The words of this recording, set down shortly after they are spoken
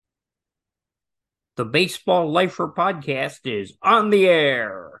The Baseball Lifer podcast is on the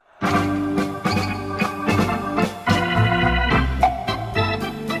air.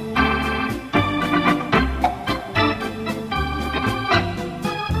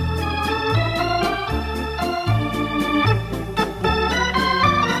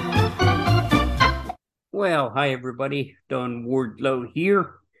 Well, hi everybody. Don Wardlow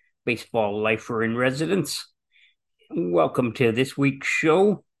here, Baseball Lifer in residence. Welcome to this week's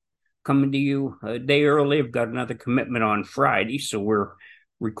show. Coming to you a day early. I've got another commitment on Friday, so we're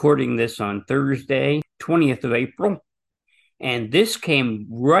recording this on Thursday, 20th of April. And this came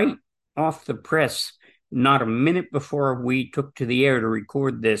right off the press, not a minute before we took to the air to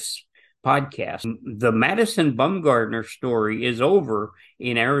record this podcast. The Madison Bumgarner story is over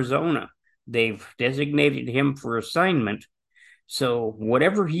in Arizona. They've designated him for assignment. So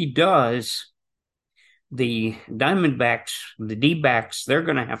whatever he does, the Diamondbacks, the D-backs, they're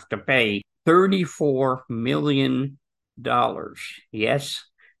going to have to pay $34 million. Yes,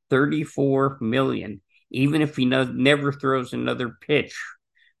 $34 million, even if he never throws another pitch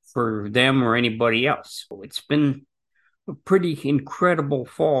for them or anybody else. It's been a pretty incredible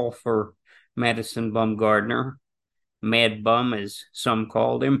fall for Madison Bumgarner, Mad Bum, as some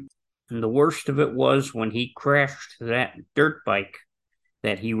called him. And the worst of it was when he crashed that dirt bike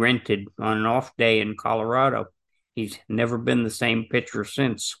that he rented on an off day in Colorado. He's never been the same pitcher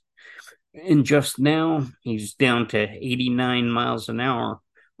since. And just now, he's down to 89 miles an hour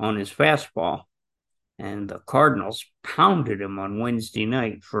on his fastball. And the Cardinals pounded him on Wednesday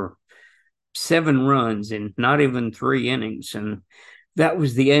night for 7 runs in not even 3 innings. And that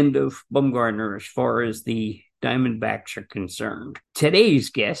was the end of Bumgarner as far as the Diamondbacks are concerned.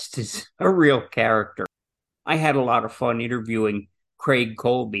 Today's guest is a real character. I had a lot of fun interviewing Craig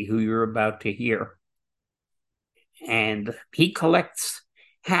Colby, who you're about to hear. And he collects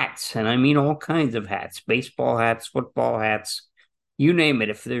hats, and I mean all kinds of hats, baseball hats, football hats, you name it.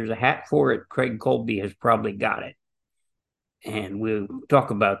 If there's a hat for it, Craig Colby has probably got it. And we'll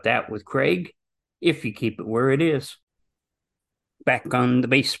talk about that with Craig, if you keep it where it is. Back on the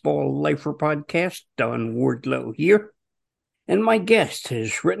Baseball Lifer podcast, Don Wardlow here. And my guest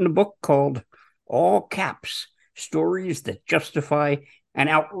has written a book called All Caps, Stories That Justify an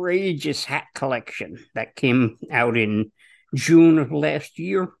Outrageous Hat Collection, that came out in June of last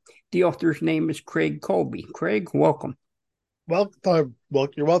year. The author's name is Craig Colby. Craig, welcome. Well,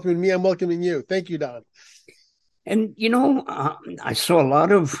 you're welcoming me. I'm welcoming you. Thank you, Don. And, I saw a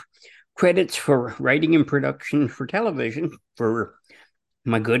lot of credits for writing and production for television for,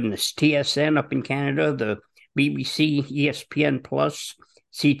 my goodness, TSN up in Canada, the BBC, ESPN Plus,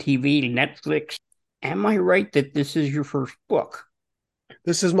 CTV, Netflix. Am I right that this is your first book?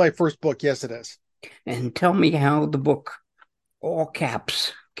 This is my first book. Yes, it is. And tell me how the book, All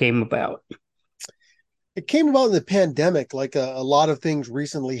Caps, came about. It came about in the pandemic, like a lot of things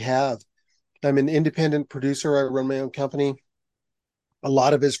recently have. I'm an independent producer. I run my own company. A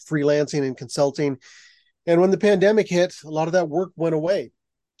lot of it is freelancing and consulting. And when the pandemic hit, a lot of that work went away.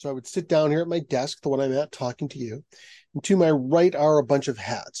 So I would sit down here at my desk, the one I'm at, talking to you. And to my right are a bunch of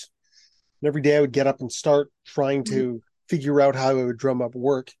hats. And every day I would get up and start trying to figure out how I would drum up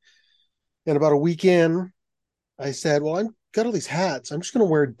work. And about a week in, I said, well, I've got all these hats. I'm just going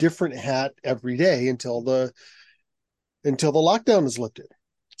to wear a different hat every day until the lockdown is lifted.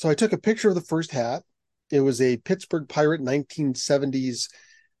 So I took a picture of the first hat. It was a Pittsburgh Pirate 1970s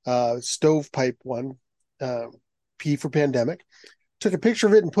stovepipe one, P for pandemic. Took a picture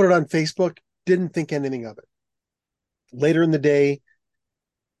of it and put it on Facebook. Didn't think anything of it. Later in the day,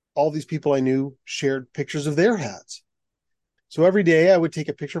 all these people I knew shared pictures of their hats. So every day I would take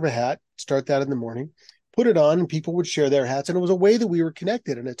a picture of a hat, start that in the morning, put it on, and people would share their hats. And it was a way that we were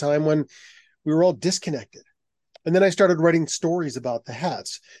connected in a time when we were all disconnected. And then I started writing stories about the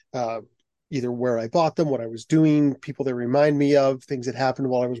hats, either where I bought them, what I was doing, people that remind me of things that happened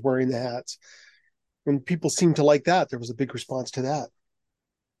while I was wearing the hats. And people seemed to like that. There was a big response to that.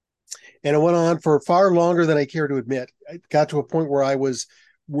 And it went on for far longer than I care to admit. I got to a point where I was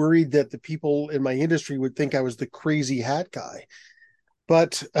worried that the people in my industry would think I was the crazy hat guy.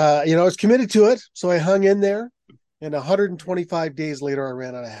 But, I was committed to it. So I hung in there. And 125 days later, I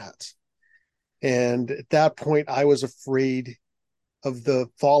ran out of hats. And at that point, I was afraid of the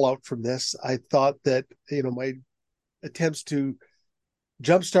fallout from this. I thought that, my attempts to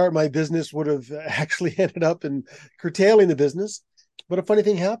jumpstart my business would have actually ended up in curtailing the business. But a funny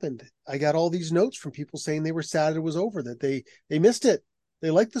thing happened. I got all these notes from people saying they were sad it was over, that they missed it. They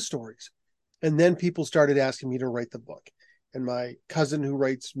liked the stories. And then people started asking me to write the book. And my cousin, who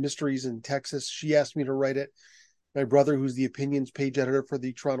writes mysteries in Texas, she asked me to write it. My brother, who's the opinions page editor for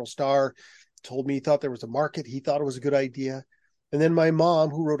the Toronto Star, told me he thought there was a market. He thought it was a good idea. And then my mom,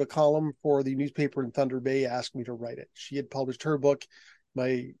 who wrote a column for the newspaper in Thunder Bay, asked me to write it. She had published her book.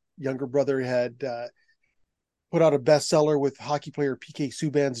 My younger brother had put out a bestseller with hockey player PK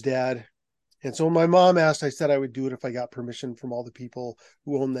Subban's dad. And so when my mom asked, I said I would do it if I got permission from all the people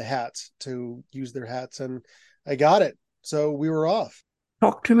who own the hats to use their hats. And I got it. So we were off.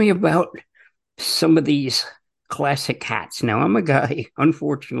 Talk to me about some of these classic hats. Now, I'm a guy,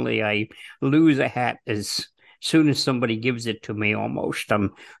 unfortunately, I lose a hat as soon as somebody gives it to me almost.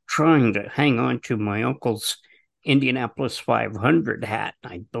 I'm trying to hang on to my uncle's Indianapolis 500 hat.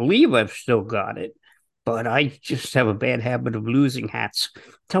 I believe I've still got it, but I just have a bad habit of losing hats.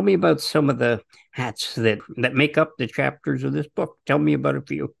 Tell me about some of the hats that make up the chapters of this book. Tell me about a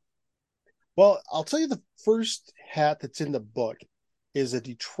few. Well, I'll tell you the first hat that's in the book is a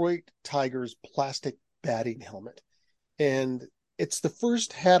Detroit Tigers plastic batting helmet. And it's the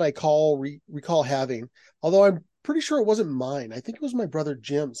first hat I recall having, although I'm pretty sure it wasn't mine. I think it was my brother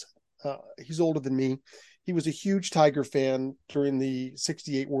Jim's. He's older than me. He was a huge Tiger fan during the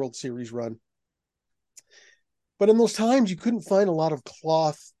 68 World Series run. But in those times, you couldn't find a lot of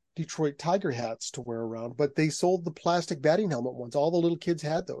cloth Detroit Tiger hats to wear around, but they sold the plastic batting helmet ones. All the little kids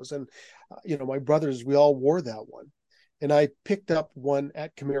had those. And, my brothers, we all wore that one. And I picked up one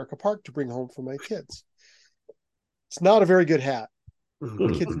at Comerica Park to bring home for my kids. It's not a very good hat.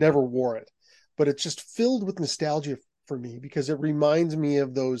 My kids never wore it, but it's just filled with nostalgia for me because it reminds me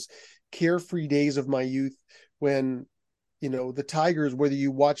of those carefree days of my youth when, the Tigers, whether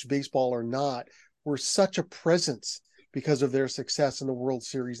you watch baseball or not, were such a presence because of their success in the World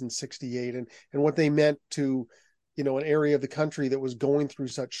Series in 68 and what they meant to, an area of the country that was going through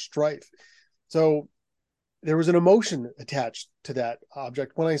such strife. So there was an emotion attached to that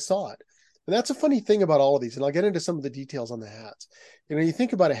object when I saw it. And that's a funny thing about all of these. And I'll get into some of the details on the hats. You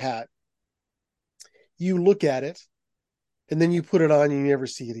think about a hat, you look at it, and then you put it on and you never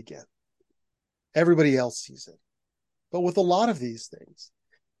see it again. Everybody else sees it. But with a lot of these things,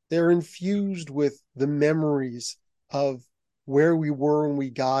 they're infused with the memories of where we were when we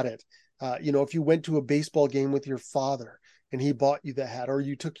got it. If you went to a baseball game with your father and he bought you the hat, or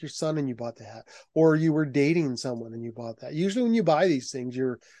you took your son and you bought the hat, or you were dating someone and you bought that. Usually when you buy these things,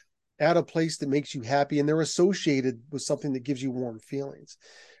 you're at a place that makes you happy and they're associated with something that gives you warm feelings.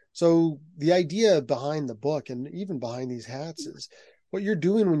 So the idea behind the book and even behind these hats is what you're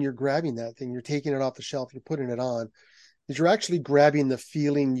doing when you're grabbing that thing, you're taking it off the shelf, you're putting it on, is you're actually grabbing the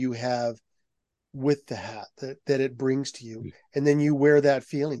feeling you have with the hat that it brings to you. And then you wear that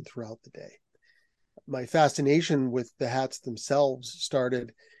feeling throughout the day. My fascination with the hats themselves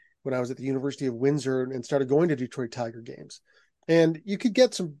started when I was at the University of Windsor and started going to Detroit Tiger games. And you could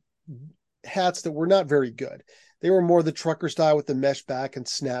get some hats that were not very good. They were more the trucker style with the mesh back and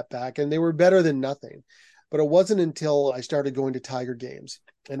snap back, and they were better than nothing. But it wasn't until I started going to Tiger games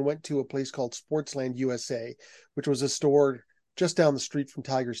and went to a place called Sportsland USA, which was a store just down the street from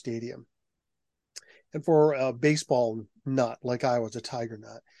Tiger Stadium. And for a baseball nut, like I was a Tiger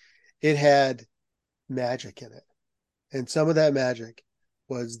nut, it had magic in it. And some of that magic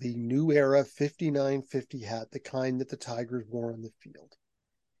was the new era 5950 hat, the kind that the Tigers wore on the field.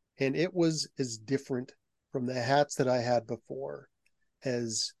 And it was as different from the hats that I had before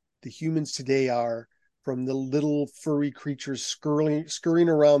as the humans today are from the little furry creatures scurrying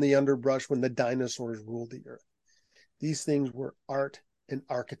around the underbrush when the dinosaurs ruled the earth. These things were art and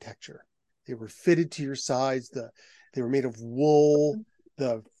architecture. They were fitted to your size. They were made of wool.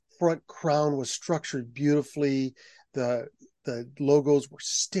 The front crown was structured beautifully. The logos were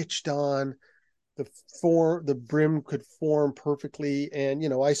stitched on. The brim could form perfectly. And,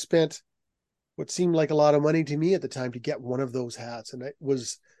 I spent what seemed like a lot of money to me at the time to get one of those hats. And it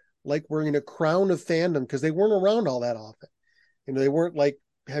was like wearing a crown of fandom because they weren't around all that often. They weren't like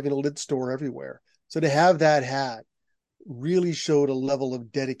having a lid store everywhere. So to have that hat really showed a level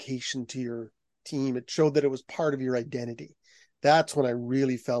of dedication to your team. It showed that it was part of your identity. That's when I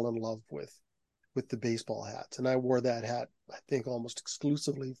really fell in love with the baseball hats. And I wore that hat, I think, almost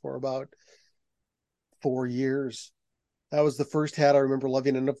exclusively for about 4 years. That was the first hat I remember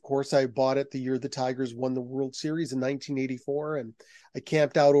loving. And of course, I bought it the year the Tigers won the World Series in 1984. And I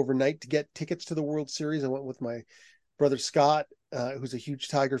camped out overnight to get tickets to the World Series. I went with my brother Scott, who's a huge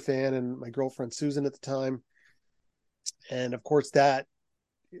Tiger fan, and my girlfriend Susan at the time. And of course, that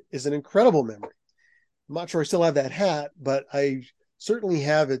is an incredible memory. I'm not sure I still have that hat, but I certainly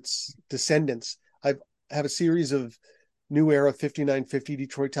have its descendants. I have a series of new era 5950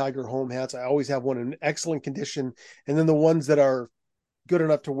 Detroit Tiger home hats. I always have one in excellent condition. And then the ones that are good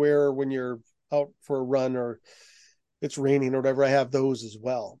enough to wear when you're out for a run or it's raining or whatever, I have those as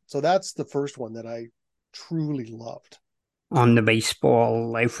well. So that's the first one that I truly loved. On the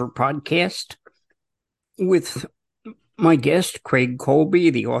Baseball Lifer podcast with my guest, Craig Colby,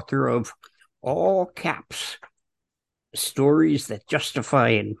 the author of All Caps Stories That Justify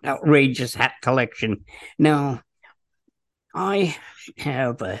an Outrageous Hat Collection. Now, I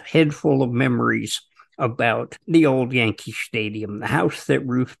have a head full of memories about the old Yankee Stadium, the house that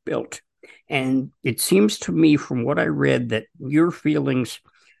Ruth built. And it seems to me, from what I read, that your feelings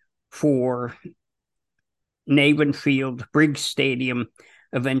for Navin Field, Briggs Stadium,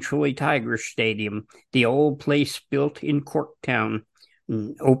 eventually Tiger Stadium, the old place built in Corktown,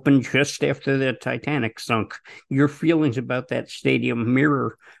 opened just after the Titanic sunk. Your feelings about that stadium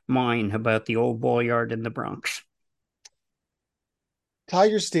mirror mine about the old ball yard in the Bronx.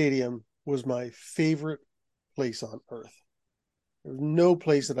 Tiger Stadium was my favorite place on earth. There's no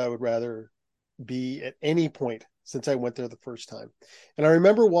place that I would rather be at any point since I went there the first time. And I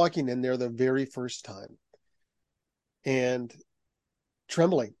remember walking in there the very first time and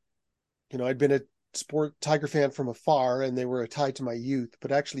trembling. I'd been a sport Tiger fan from afar and they were tied to my youth,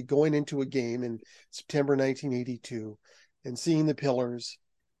 but actually going into a game in September 1982 and seeing the pillars,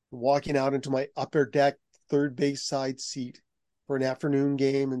 walking out into my upper deck third base side seat for an afternoon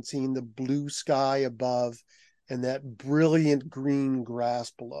game and seeing the blue sky above and that brilliant green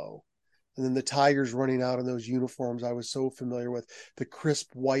grass below. And then the Tigers running out in those uniforms I was so familiar with, the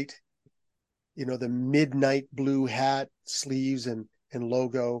crisp white, the midnight blue hat, sleeves and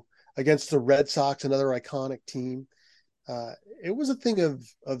logo against the Red Sox, another iconic team. It was a thing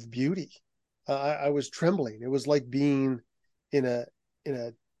of beauty. I was trembling. It was like being in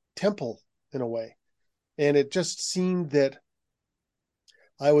a temple in a way. And it just seemed that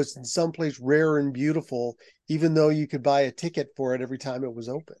I was in someplace rare and beautiful, even though you could buy a ticket for it every time it was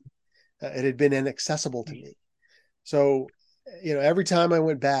open. It had been inaccessible to me. So, every time I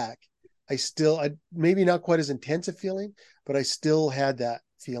went back, I maybe not quite as intense a feeling, but I still had that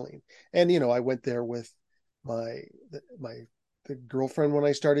feeling. And, I went there with the girlfriend when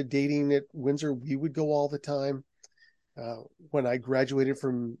I started dating at Windsor. We would go all the time. When I graduated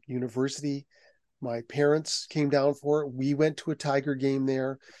from university, my parents came down for it. We went to a Tiger game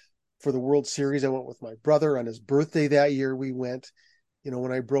there for the World Series. I went with my brother on his birthday that year. We went,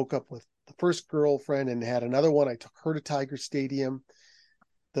 when I broke up with the first girlfriend and had another one, I took her to Tiger Stadium.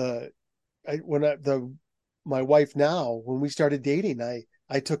 My wife now, when we started dating,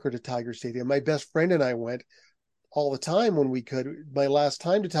 I took her to Tiger Stadium. My best friend and I went all the time when we could. My last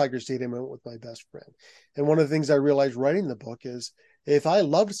time to Tiger Stadium, I went with my best friend. And one of the things I realized writing the book is if I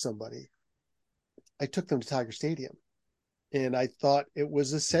loved somebody, I took them to Tiger Stadium. And I thought it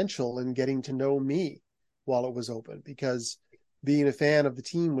was essential in getting to know me while it was open, because being a fan of the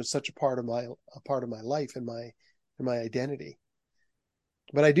team was such a part of my life and my identity.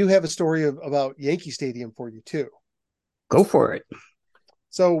 But I do have a story about Yankee Stadium for you too. Go for it.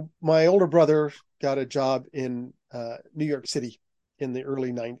 So my older brother got a job in New York City in the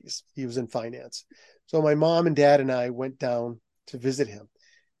early 90s. He was in finance. So my mom and dad and I went down to visit him.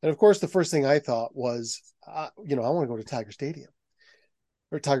 And of course, the first thing I thought was, I want to go to Tiger Stadium,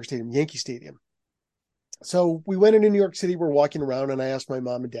 Yankee Stadium. So we went into New York City. We're walking around and I asked my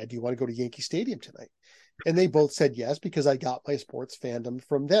mom and dad, do you want to go to Yankee Stadium tonight? And they both said yes, because I got my sports fandom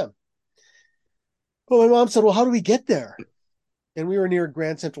from them. But my mom said, well, how do we get there? And we were near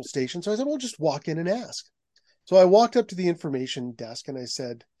Grand Central Station. So I said, well, just walk in and ask. So I walked up to the information desk and I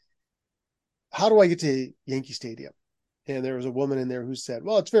said, how do I get to Yankee Stadium? And there was a woman in there who said,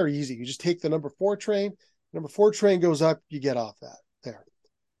 well, it's very easy. You just take the number 4 train. Number 4 train goes up, you get off that there.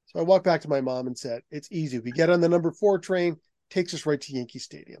 So I walked back to my mom and said, it's easy. We get on the number 4 train, takes us right to Yankee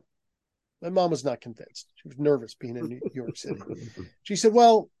Stadium. My mom was not convinced. She was nervous being in New York City. She said,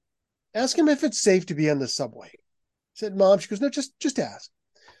 well, ask him if it's safe to be on the subway. I said, Mom, she goes, no, just ask.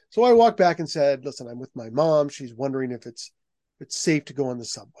 So I walked back and said, listen, I'm with my mom. She's wondering if it's safe to go on the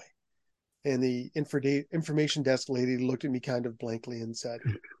subway. And the information desk lady looked at me kind of blankly and said,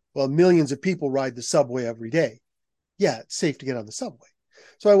 well, millions of people ride the subway every day. Yeah, it's safe to get on the subway.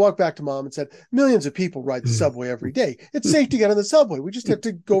 So I walked back to Mom and said, millions of people ride the subway every day. It's safe to get on the subway. We just have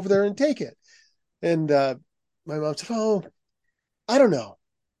to go over there and take it. And my mom said, oh, I don't know.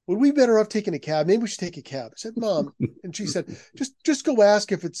 Would we better off taking a cab? Maybe we should take a cab. I said, Mom. And she said, just go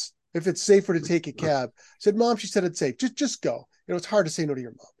ask if it's safer to take a cab. I said, Mom, she said it's safe. Just go. It's hard to say no to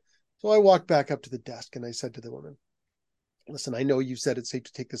your mom. So I walked back up to the desk and I said to the woman, listen, I know you said it's safe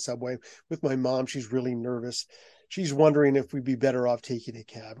to take the subway. With my mom, she's really nervous. She's wondering if we'd be better off taking a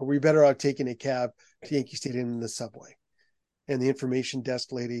cab. Are we better off taking a cab to Yankee Stadium in the subway? And the information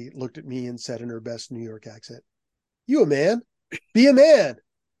desk lady looked at me and said in her best New York accent, You a man? Be a man.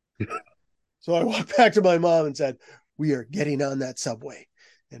 So I walked back to my mom and said, we are getting on that subway.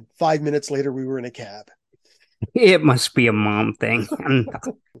 And 5 minutes later, we were in a cab. It must be a mom thing. And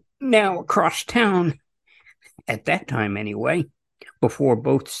now across town, at that time anyway, before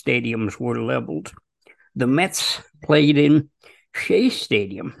both stadiums were leveled, the Mets played in Shea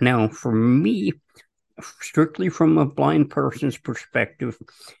Stadium. Now, for me, strictly from a blind person's perspective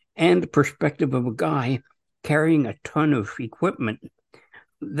and the perspective of a guy carrying a ton of equipment,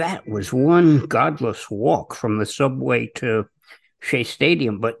 that was one godless walk from the subway to Shea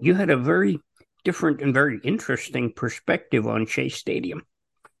Stadium. But you had a very different and very interesting perspective on Shea Stadium.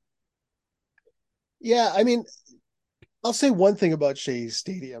 Yeah, I mean, I'll say one thing about Shea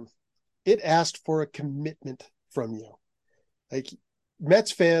Stadium. It asked for a commitment from you. Like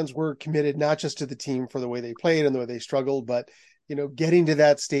Mets fans were committed not just to the team for the way they played and the way they struggled, but getting to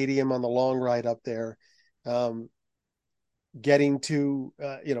that stadium on the long ride up there, um, getting to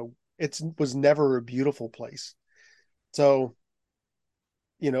it was never a beautiful place. So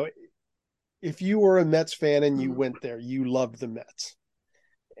you know if you were a Mets fan and you went there, you loved the Mets.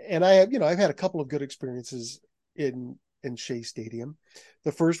 And I've had a couple of good experiences in Shea Stadium.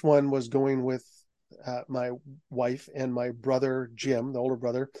 The first one was going with my wife and my brother Jim, the older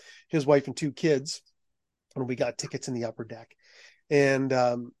brother, his wife and two kids, and we got tickets in the upper deck. And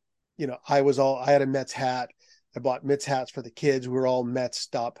I had a Mets hat. I bought Mets hats for the kids. We were all Mets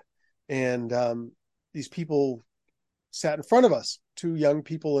up, and these people sat in front of us, two young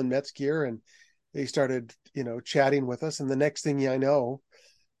people in Mets gear, and they started chatting with us. And the next thing I know,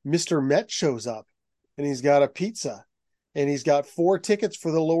 Mr. Met shows up, and he's got a pizza, and he's got 4 tickets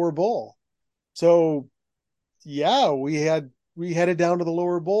for the lower bowl. So yeah, we headed down to the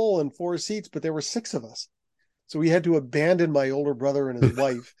lower bowl and 4 seats, but there were 6 of us. So we had to abandon my older brother and his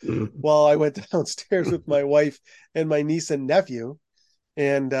wife while I went downstairs with my wife and my niece and nephew.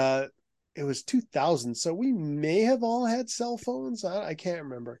 And it was 2000. So we may have all had cell phones. I can't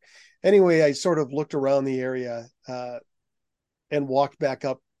remember. Anyway, I sort of looked around the area and walked back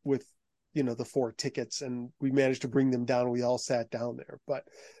up with, the 4 tickets, and we managed to bring them down. We all sat down there, but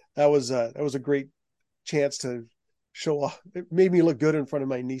that was a great chance to show off. It made me look good in front of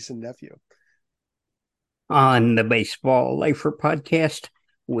my niece and nephew. On the Baseball Lifer podcast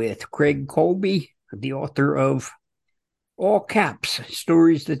with Craig Colby, the author of All Caps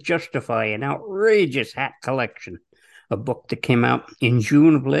Stories That Justify an Outrageous Hat Collection, a book that came out in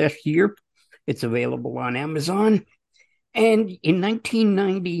June of last year. It's available on Amazon. And in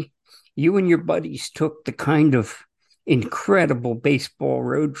 1990, you and your buddies took the kind of incredible baseball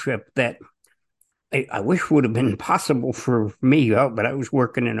road trip that I wish would have been possible for me, but I was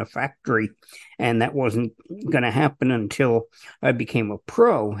working in a factory, and that wasn't going to happen until I became a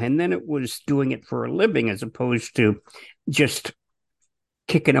pro. And then it was doing it for a living as opposed to just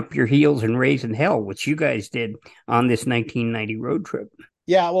kicking up your heels and raising hell, which you guys did on this 1990 road trip.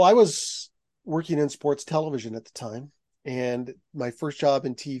 Yeah, well, I was working in sports television at the time, and my first job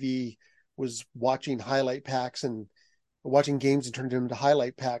in TV was watching highlight packs and watching games and turning them into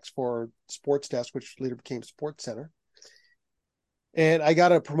highlight packs for Sports Desk, which later became Sports Center. And I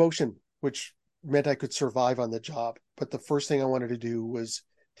got a promotion, which meant I could survive on the job. But the first thing I wanted to do was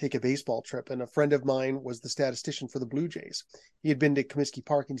take a baseball trip. And a friend of mine was the statistician for the Blue Jays. He had been to Comiskey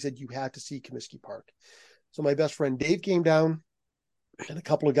Park, and he said, you had to see Comiskey Park. So my best friend Dave came down, and a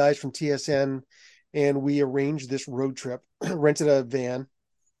couple of guys from TSN, and we arranged this road trip, rented a van,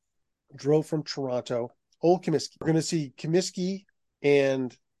 drove from Toronto, Old Comiskey. We're going to see Comiskey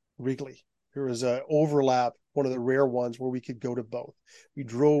and Wrigley. There was an overlap, one of the rare ones where we could go to both. We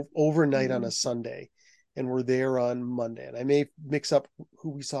drove overnight on a Sunday, and we're there on Monday. And I may mix up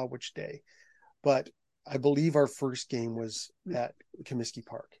who we saw which day, but I believe our first game was at Comiskey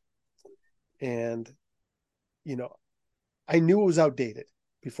Park. And, I knew it was outdated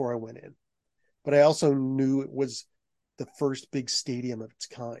before I went in, but I also knew it was the first big stadium of its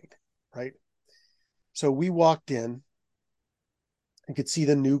kind, right? So we walked in and could see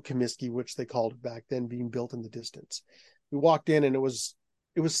the new Comiskey, which they called it back then, being built in the distance. We walked in, and it was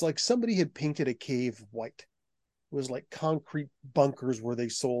like somebody had painted a cave white. It was like concrete bunkers where they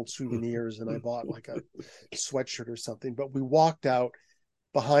sold souvenirs, and I bought like a sweatshirt or something. But we walked out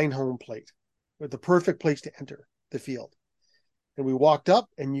behind home plate with the perfect place to enter the field. And we walked up,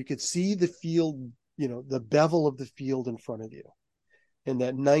 and you could see the field, the bevel of the field in front of you, and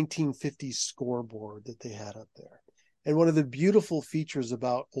that 1950s scoreboard that they had up there. And one of the beautiful features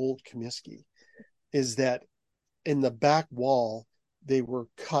about Old Comiskey is that in the back wall, they were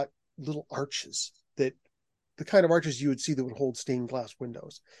cut little arches, that the kind of arches you would see that would hold stained glass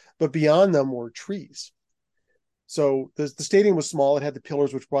windows. But beyond them were trees. So the stadium was small. It had the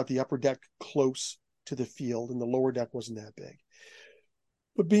pillars, which brought the upper deck close to the field, and the lower deck wasn't that big.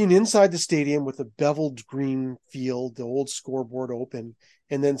 But being inside the stadium with a beveled green field, the old scoreboard open,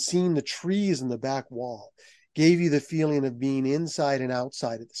 and then seeing the trees in the back wall gave you the feeling of being inside and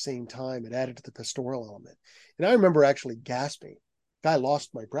outside at the same time. It added to the pastoral element. And I remember actually gasping. I lost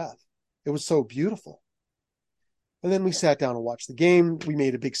my breath. It was so beautiful. And then we sat down and watched the game. We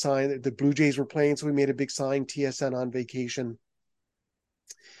made a big sign. The Blue Jays were playing, so we made a big sign, TSN on vacation.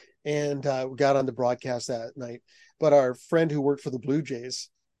 And we got on the broadcast that night. But our friend who worked for the Blue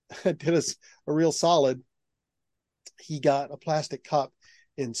Jays did us a real solid. He got a plastic cup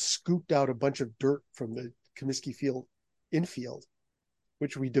and scooped out a bunch of dirt from the Comiskey Field infield,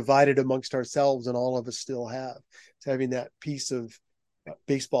 which we divided amongst ourselves, and all of us still have. It's having that piece of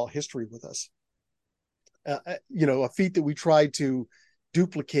baseball history with us. A feat that we tried to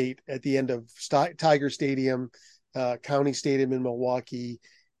duplicate at the end of Tiger Stadium, County Stadium in Milwaukee,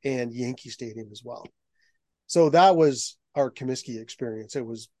 and Yankee Stadium as well. So that was our Comiskey experience. It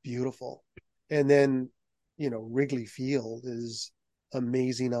was beautiful. And then, Wrigley Field is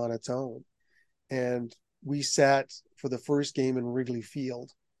amazing on its own. And we sat for the first game in Wrigley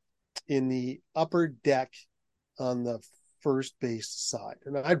Field in the upper deck on the first base side.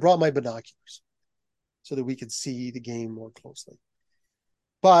 And I brought my binoculars so that we could see the game more closely.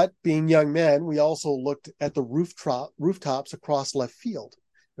 But being young men, we also looked at the rooftops across left field.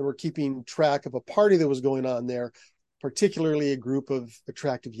 And we're keeping track of a party that was going on there, particularly a group of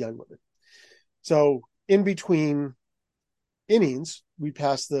attractive young women. So in between innings, we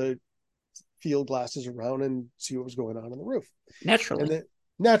passed the field glasses around and see what was going on the roof. Naturally. And then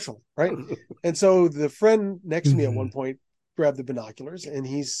natural, right? And so the friend next to me at one point grabbed the binoculars, and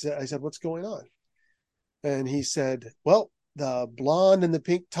I said, "What's going on?" And he said, "Well, the blonde in the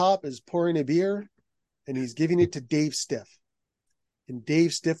pink top is pouring a beer, and he's giving it to Dave Stiff." And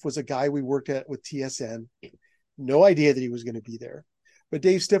Dave Stiff was a guy we worked at with TSN. No idea that he was going to be there. But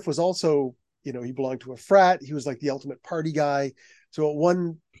Dave Stiff was also, he belonged to a frat. He was like the ultimate party guy. So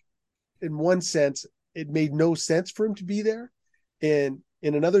in one sense, it made no sense for him to be there. And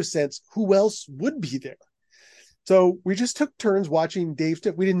in another sense, who else would be there? So we just took turns watching Dave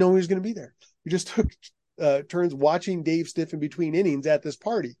Stiff. We didn't know he was going to be there. We just took turns watching Dave Stiff in between innings at this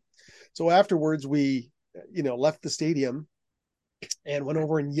party. So afterwards, we, left the stadium and went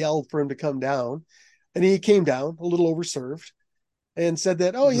over and yelled for him to come down. And he came down a little overserved and said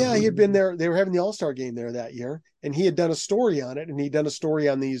that, oh, yeah, he had been there. They were having the All-Star game there that year. And he had done a story on it. And he'd done a story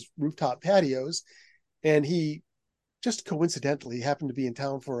on these rooftop patios. And he just coincidentally happened to be in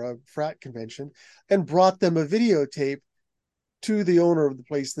town for a frat convention and brought them a videotape to the owner of the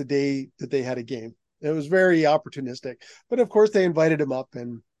place the day that they had a game. It was very opportunistic. But of course, they invited him up.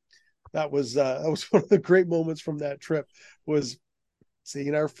 And that was one of the great moments from that trip, was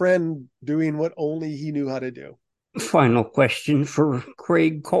seeing our friend doing what only he knew how to do. Final question for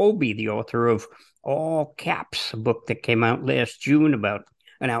Craig Colby, the author of All Caps, a book that came out last June about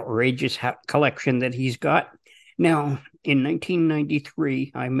an outrageous collection that he's got. Now, in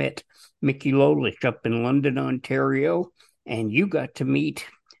 1993, I met Mickey Lolich up in London, Ontario, and you got to meet,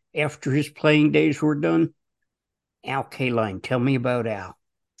 after his playing days were done, Al Kaline. Tell me about Al.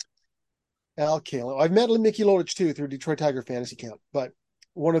 Al Kaline. I've met Mickey Lolich too through Detroit Tiger Fantasy Camp, but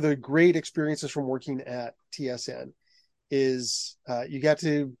one of the great experiences from working at TSN is you got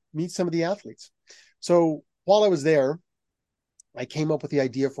to meet some of the athletes. So while I was there, I came up with the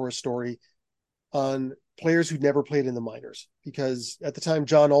idea for a story on players who'd never played in the minors, because at the time,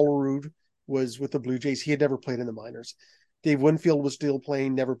 John Olerud was with the Blue Jays. He had never played in the minors. Dave Winfield was still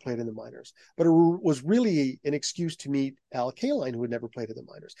playing, never played in the minors. But it was really an excuse to meet Al Kaline, who had never played in the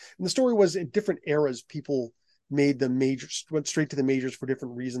minors. And the story was, in different eras, people made the majors, went straight to the majors for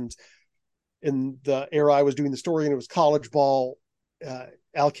different reasons. In the era I was doing the story, and it was college ball,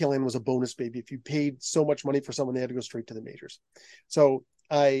 Al Kaline was a bonus baby. If you paid so much money for someone, they had to go straight to the majors. So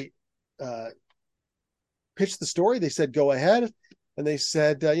I pitched the story. They said, go ahead. And they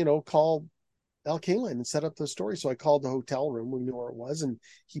said, call Al Kaline and set up the story. So I called the hotel room. We knew where it was, and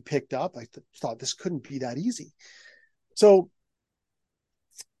he picked up. I thought this couldn't be that easy. So,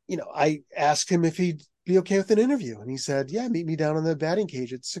 I asked him if he'd be okay with an interview. And he said, yeah, meet me down in the batting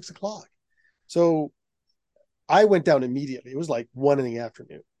cage at 6:00. So I went down immediately. It was like 1 in the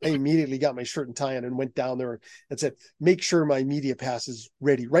afternoon. I immediately got my shirt and tie on and went down there and said, make sure my media pass is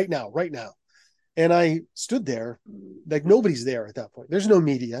ready right now, right now. And I stood there like nobody's there at that point. There's no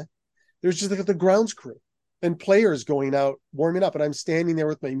media. There's just like the grounds crew and players going out, warming up. And I'm standing there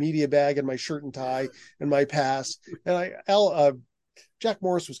with my media bag and my shirt and tie and my pass. And Jack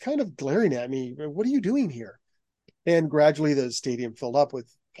Morris was kind of glaring at me. What are you doing here? And gradually the stadium filled up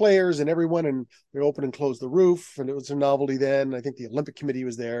with players and everyone, and they opened and closed the roof, and it was a novelty then. I think the Olympic Committee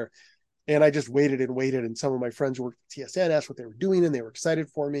was there. And I just waited and waited. And some of my friends who worked at TSN asked what they were doing, and they were excited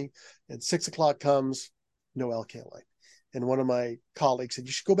for me. And 6 o'clock comes, no Al Kaline. And one of my colleagues said,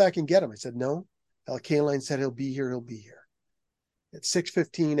 "You should go back and get him." I said, "No, Al Kaline said he'll be here. He'll be here." At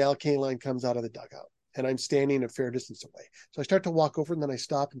 6:15, Al Kaline comes out of the dugout, and I'm standing a fair distance away. So I start to walk over, and then I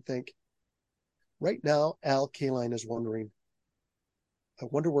stop and think, right now, Al Kaline is wondering, I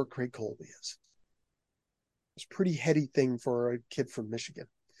wonder where Craig Colby is. It's a pretty heady thing for a kid from Michigan.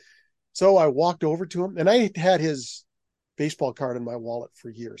 So I walked over to him, and I had his baseball card in my wallet for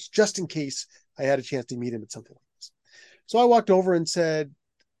years, just in case I had a chance to meet him at something like this. So I walked over and said,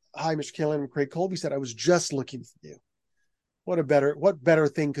 "Hi, Mr. Kaline." Craig Colby said, "I was just looking for you." What better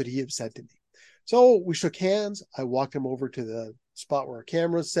thing could he have said to me? So we shook hands. I walked him over to the spot where our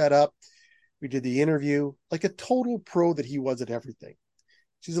camera's set up. We did the interview like a total pro that he was at everything.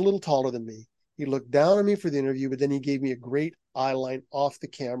 She's a little taller than me. He looked down on me for the interview, but then he gave me a great eye line off the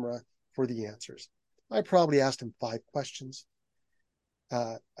camera for the answers. I probably asked him 5 questions.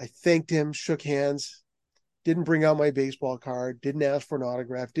 I thanked him, shook hands, didn't bring out my baseball card, didn't ask for an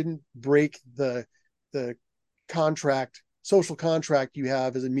autograph, didn't break the social contract you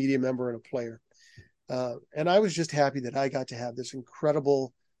have as a media member and a player. And I was just happy that I got to have this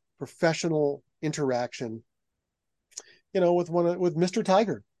incredible professional interaction, with Mr.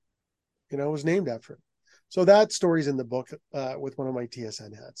 Tiger, was named after him. So that story's in the book with one of my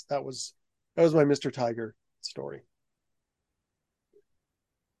TSN hats. That was my Mr. Tiger story.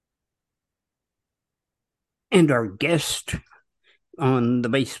 And our guest on the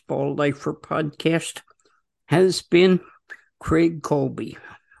Baseball Lifer podcast has been Craig Colby.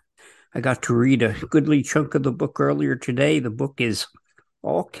 I got to read a goodly chunk of the book earlier today. The book is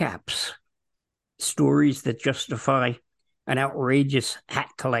all caps, stories that justify an outrageous hat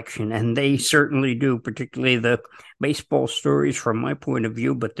collection, and they certainly do, particularly the baseball stories from my point of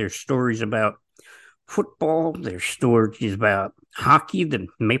view, but there's stories about football, there's stories about hockey, the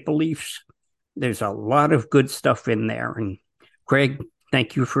Maple Leafs. There's a lot of good stuff in there. And Craig,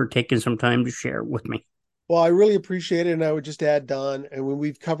 thank you for taking some time to share with me. Well, I really appreciate it. And I would just add, Don, and when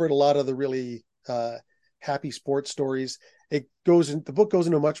we've covered a lot of the really happy sports stories, the book goes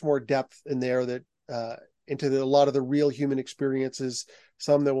into much more depth in there that into a lot of the real human experiences,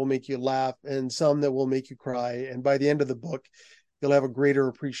 some that will make you laugh and some that will make you cry. And by the end of the book, you'll have a greater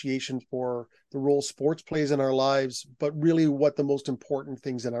appreciation for the role sports plays in our lives, but really what the most important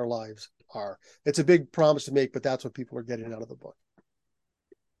things in our lives are. It's a big promise to make, but that's what people are getting out of the book.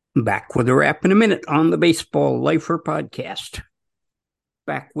 Back with a wrap in a minute on the Baseball Lifer podcast.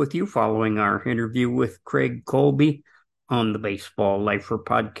 Back with you following our interview with Craig Colby on the Baseball Lifer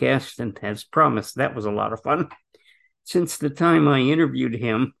podcast. And as promised, that was a lot of fun. Since the time I interviewed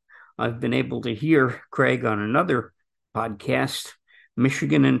him, I've been able to hear Craig on another podcast,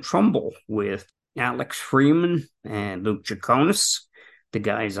 Michigan and Trumbull, with Alex Freeman and Luke Jaconis, the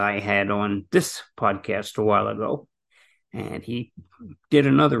guys I had on this podcast a while ago. And he did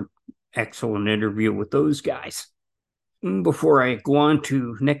another excellent interview with those guys. Before I go on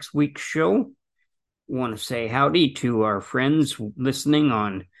to next week's show, I want to say howdy to our friends listening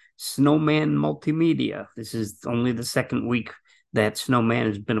on Snowman Multimedia. This is only the second week that Snowman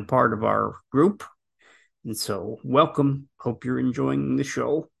has been a part of our group. And so welcome. Hope you're enjoying the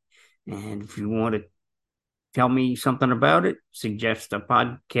show. And if you want to tell me something about it, suggest a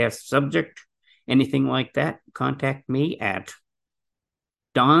podcast subject, anything like that, contact me at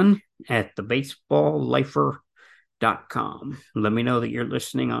don@thebaseballlifer.com. Let me know that you're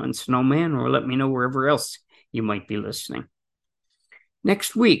listening on Snowman, or let me know wherever else you might be listening.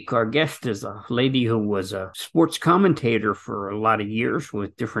 Next week, our guest is a lady who was a sports commentator for a lot of years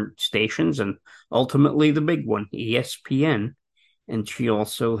with different stations, and ultimately the big one, ESPN. And she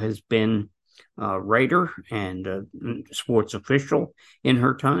also has been a writer and a sports official in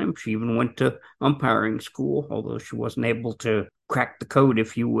her time. She even went to umpiring school, although she wasn't able to crack the code,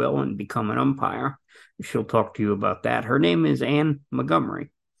 if you will, and become an umpire. She'll talk to you about that. Her name is Ann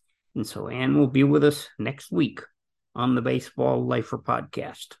Montgomery. And so Ann will be with us next week on the Baseball Lifer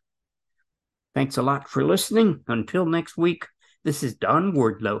podcast. Thanks a lot for listening. Until next week, this is Don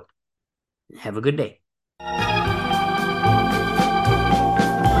Wardlow. Have a good day.